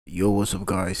Yo, what's up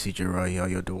guys, CJ right here. How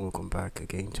you doing? Welcome back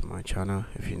again to my channel.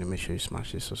 If you're new, make sure you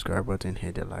smash the subscribe button,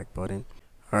 hit the like button.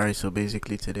 Alright, so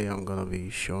basically today I'm gonna be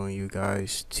showing you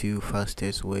guys two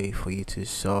fastest way for you to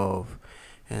solve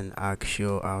an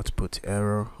ASIO output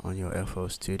error on your FL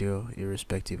Studio,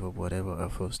 irrespective of whatever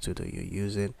FL Studio you're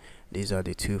using. These are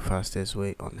the two fastest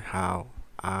way on how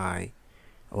I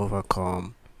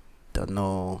overcome the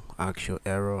no ASIO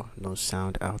error, no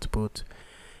sound output.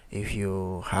 If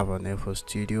you have an FL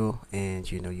Studio and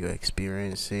you're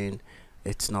experiencing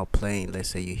it's not playing, let's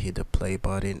say you hit the play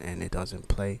button and it doesn't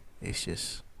play, it's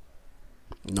just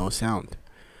no sound.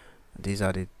 These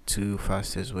are the two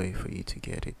fastest way for you to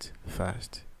get it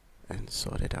fast and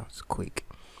sort it out quick.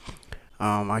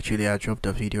 Actually I dropped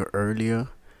a video earlier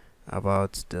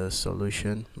about the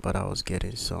solution, but I was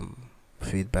getting some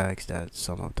feedbacks that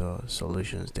some of the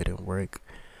solutions didn't work.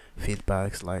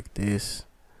 Feedbacks like this,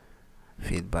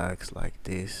 it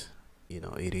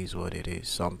is what it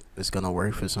is. It's gonna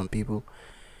work for some people,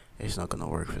 it's not gonna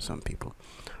work for some people.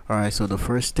 Alright, so the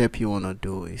first step you want to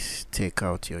do is take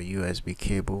out your USB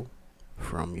cable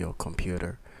from your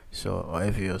computer. So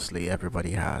obviously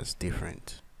everybody has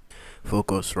different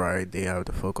Focusrite. They have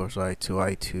the Focusrite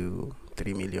 2i2,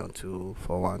 3million2,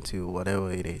 412,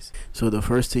 whatever it is. So the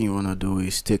first thing you want to do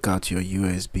is take out your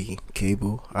USB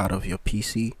cable out of your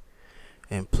PC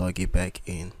and plug it back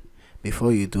in.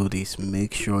 Before you do this,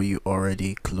 make sure you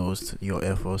already closed your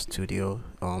FL Studio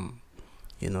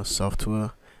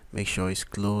software. Make sure it's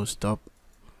closed up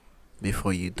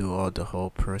before you do all the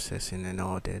whole processing and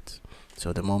all that.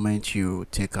 So the moment you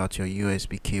take out your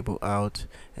USB cable out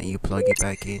and you plug it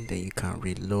back in, then you can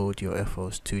reload your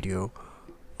FL Studio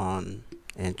on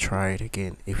and try it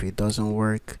again. If it doesn't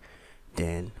work,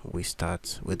 then we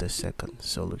start with the second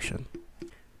solution.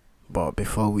 But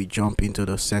before we jump into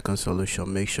the second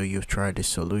solution, make sure you've tried the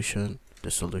solution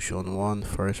one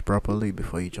first properly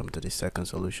before you jump to the second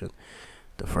solution.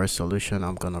 The first solution,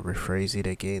 I'm gonna rephrase it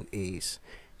again, is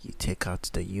you take out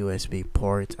the USB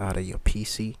port out of your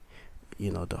PC,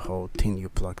 the whole thing you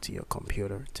plug to your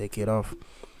computer, take it off.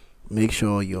 Make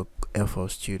sure your FL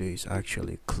Studio is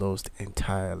actually closed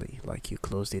entirely, like you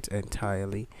closed it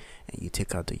entirely, and you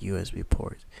take out the USB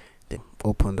port. Then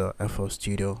open the FL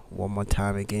Studio one more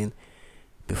time again.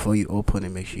 Before you open it,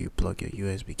 make sure you plug your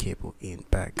USB cable in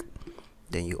back.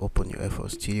 Then you open your FL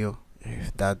Studio.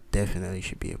 If that definitely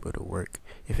should be able to work.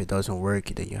 If it doesn't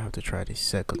work, then you have to try the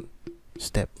second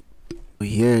step.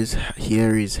 Here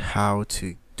is how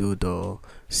to do the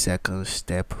second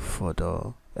step for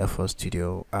the FL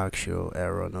Studio ASIO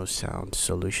error no sound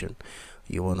solution.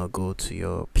 You want to go to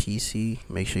your PC,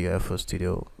 make sure your FL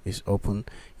Studio is open.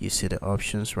 You see the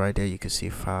options right there. You can see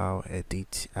file,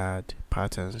 edit, add,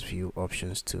 patterns, view,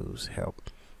 options, tools, help.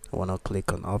 You want to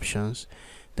click on options.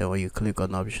 Then when you click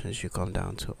on options, you come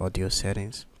down to audio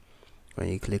settings. When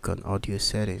you click on audio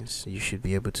settings, you should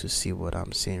be able to see what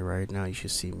I'm seeing right now. You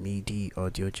should see MIDI,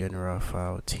 audio general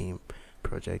file, team,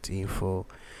 project info,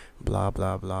 blah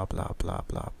blah blah blah blah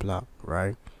blah blah,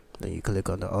 right? Then you click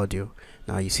on the audio.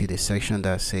 Now you see the section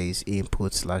that says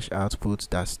input/output.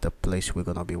 That's the place we're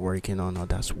gonna be working on, or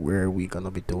that's where we're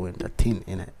gonna be doing the thing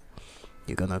in it.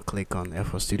 You're gonna click on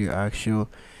FL Studio ASIO,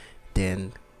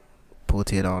 then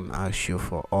put it on ASIO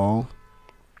for all.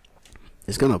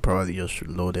 It's gonna probably just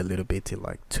load a little bit in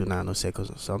like 2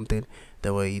 nanoseconds or something.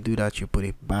 The way you do that, you put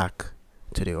it back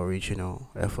to the original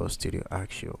FL Studio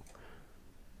ASIO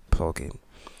plugin.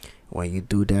 When you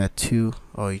do that too,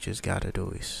 all you just gotta do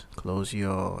is close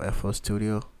your FL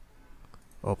Studio,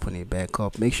 open it back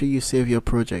up. Make sure you save your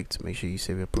project.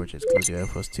 Close your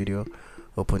FL Studio,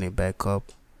 open it back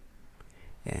up,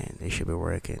 and it should be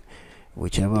working.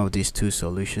 Whichever of these two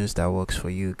solutions that works for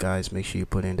you guys, make sure you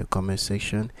put in the comment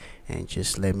section and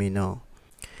just let me know.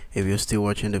 If you're still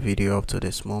watching the video up to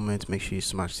this moment, make sure you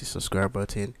smash the subscribe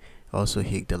button. Also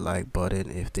hit the like button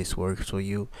if this works for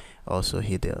you. Also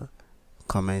hit the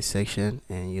comment section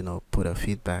and put a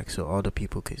feedback so other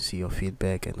people can see your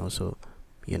feedback and also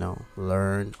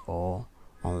learn or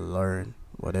unlearn,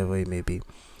 whatever it may be.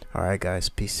 Alright guys,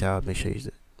 peace out.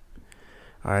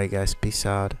 Alright guys, peace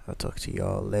out. I'll talk to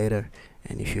y'all later.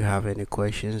 And if you have any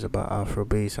questions about Afro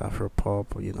bass, Afro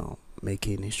pop,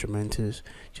 making instrumentals,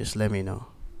 just let me know.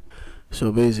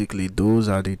 So basically those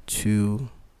are the two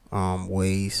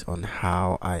ways on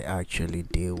how I actually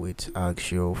deal with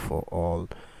ASIO for all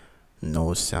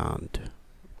no sound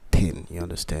thing. You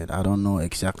understand? I don't know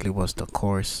exactly what's the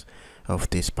course of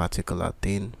this particular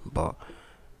thing, but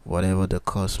whatever the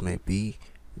course may be,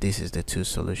 this is the two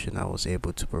solutions I was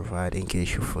able to provide. In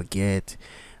case you forget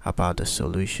about the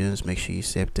solutions, make sure you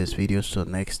save this video so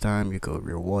next time you go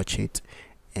rewatch it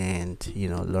and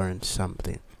learn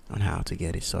something. on how to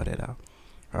get it sorted out.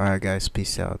 Alright guys,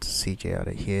 peace out. CJ out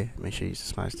of here. Make sure you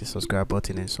smash the subscribe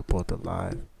button and support the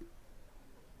live.